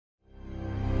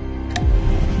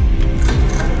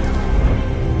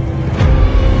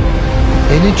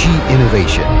Energy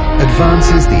innovation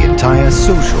advances the entire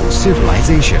social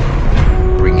civilization.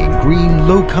 Bringing green,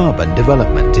 low-carbon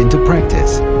development into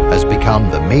practice has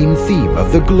become the main theme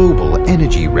of the global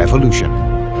energy revolution.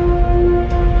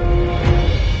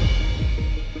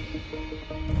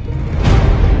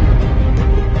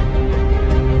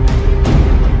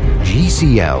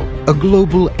 GCL, a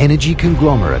global energy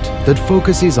conglomerate that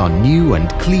focuses on new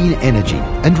and clean energy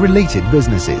and related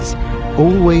businesses,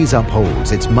 always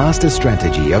upholds its master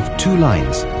strategy of 2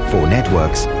 lines, 4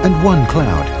 networks and 1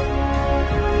 cloud.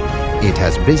 It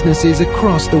has businesses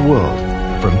across the world,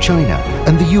 from China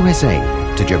and the USA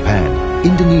to Japan,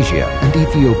 Indonesia and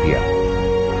Ethiopia.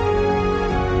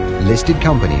 Listed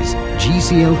companies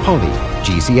GCL Poly,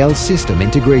 GCL System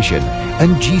Integration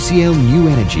and GCL New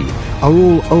Energy are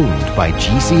all owned by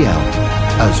GCL.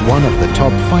 As one of the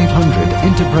top 500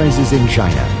 enterprises in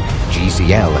China,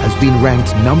 GCL has been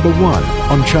ranked #1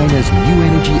 on China's New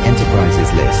Energy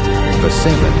Enterprises list for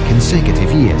 7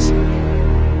 consecutive years.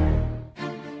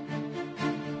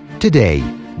 Today,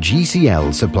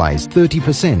 GCL supplies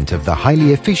 30% of the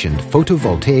highly efficient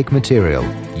photovoltaic material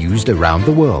used around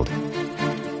the world.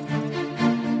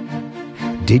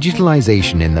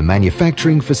 Digitalization in the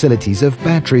manufacturing facilities of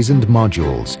batteries and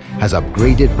modules has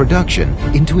upgraded production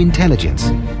into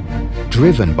intelligence,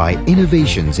 driven by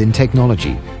innovations in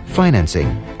technology, financing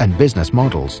and business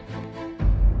models.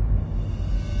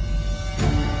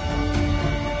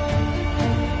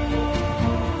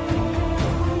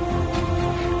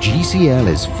 GCL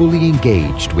is fully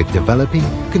engaged with developing,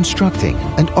 constructing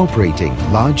and operating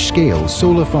large-scale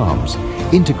solar farms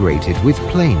integrated with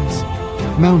plains,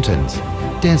 mountains,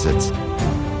 deserts,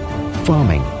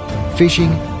 farming,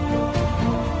 fishing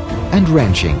and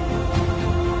ranching.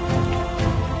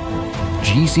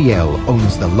 GCL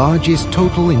owns the largest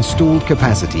total installed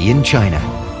capacity in China.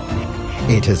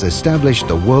 It has established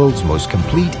the world's most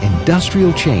complete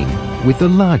industrial chain with the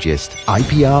largest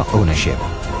IPR ownership.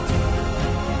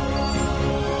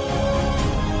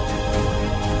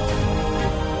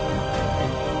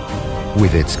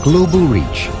 With its global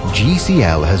reach,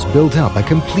 GCL has built up a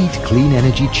complete clean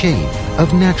energy chain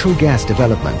of natural gas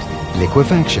development,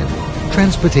 liquefaction,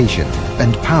 transportation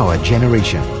and power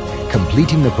generation,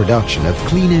 completing the production of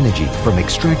clean energy from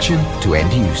extraction to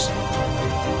end use.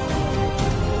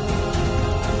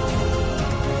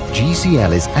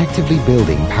 GCL is actively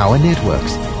building power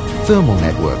networks, thermal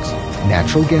networks,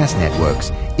 natural gas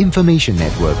networks, information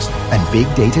networks and big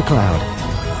data cloud.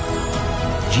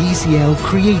 GCL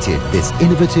created this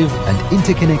innovative and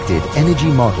interconnected energy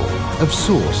model of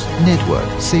source, network,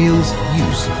 sales,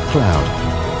 use, cloud.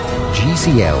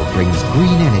 GCL brings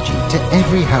green energy to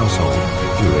every household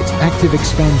through its active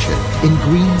expansion in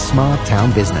green smart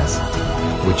town business,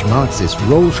 which marks its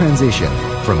role transition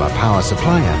from a power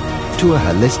supplier to a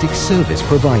holistic service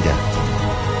provider.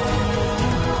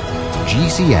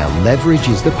 GCL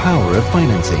leverages the power of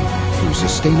financing through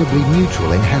sustainably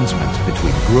mutual enhancement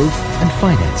between growth and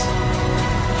finance.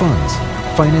 Funds,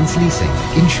 finance leasing,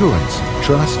 insurance,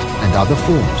 trust and other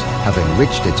forms have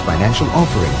enriched its financial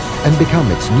offering and become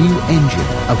its new engine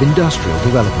of industrial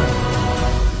development.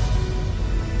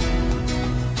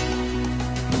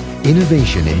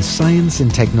 Innovation in science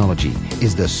and technology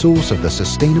is the source of the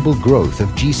sustainable growth of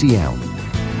GCL.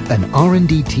 An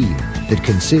R&D team that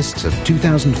consists of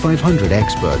 2,500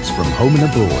 experts from home and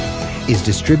abroad is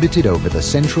distributed over the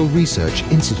Central Research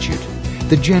Institute,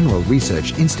 the General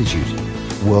Research Institute,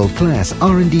 world-class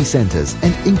R&D centers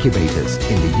and incubators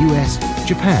in the US,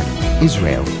 Japan,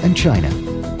 Israel and China.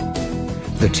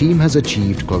 The team has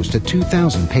achieved close to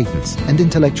 2,000 patents and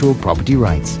intellectual property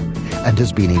rights and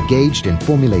has been engaged in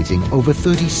formulating over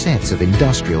 30 sets of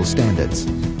industrial standards.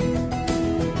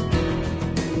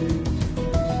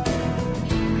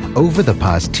 Over the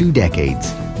past 2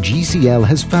 decades, GCL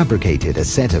has fabricated a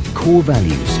set of core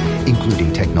values,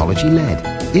 including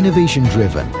technology-led,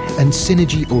 innovation-driven and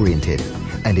synergy-oriented,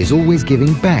 and is always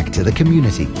giving back to the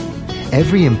community.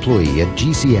 Every employee at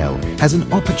GCL has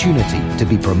an opportunity to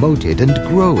be promoted and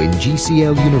grow in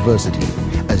GCL University,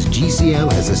 as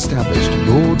GCL has established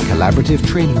broad collaborative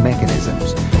training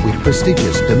mechanisms with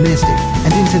prestigious domestic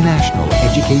and international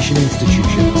education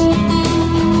institutions.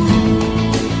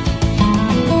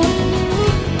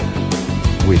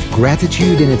 With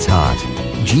gratitude in its heart,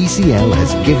 GCL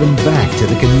has given back to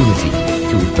the community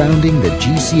through founding the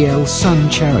GCL Sun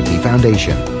Charity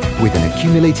Foundation with an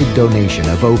accumulated donation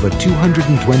of over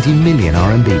 220 million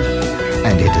RMB,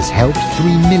 and it has helped 3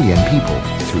 million people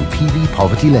through PV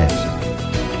poverty left.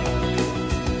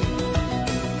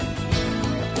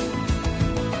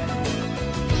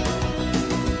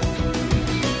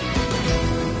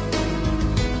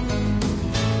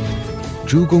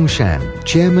 Zhu Gongshan,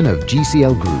 chairman of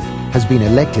GCL Group, has been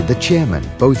elected the chairman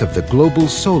both of the Global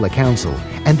Solar Council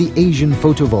and the Asian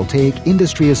Photovoltaic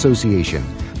Industry Association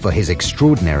for his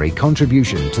extraordinary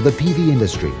contribution to the PV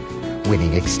industry,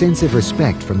 winning extensive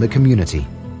respect from the community.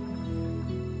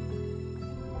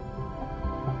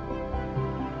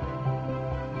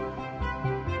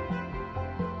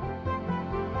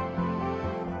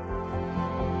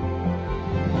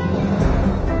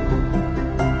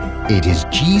 It is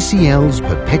GCL's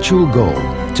perpetual goal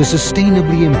to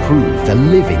sustainably improve the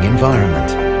living environment.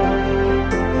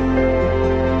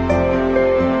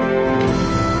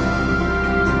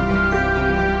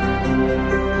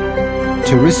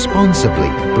 To responsibly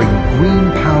bring green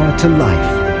power to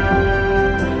life.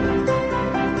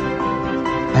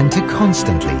 And to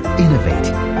constantly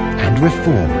innovate and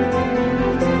reform.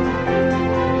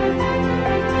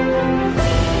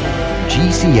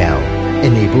 GCL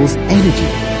enables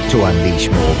energy to unleash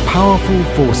more powerful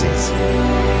forces,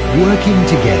 working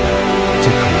together to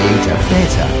create a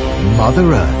better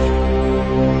Mother Earth.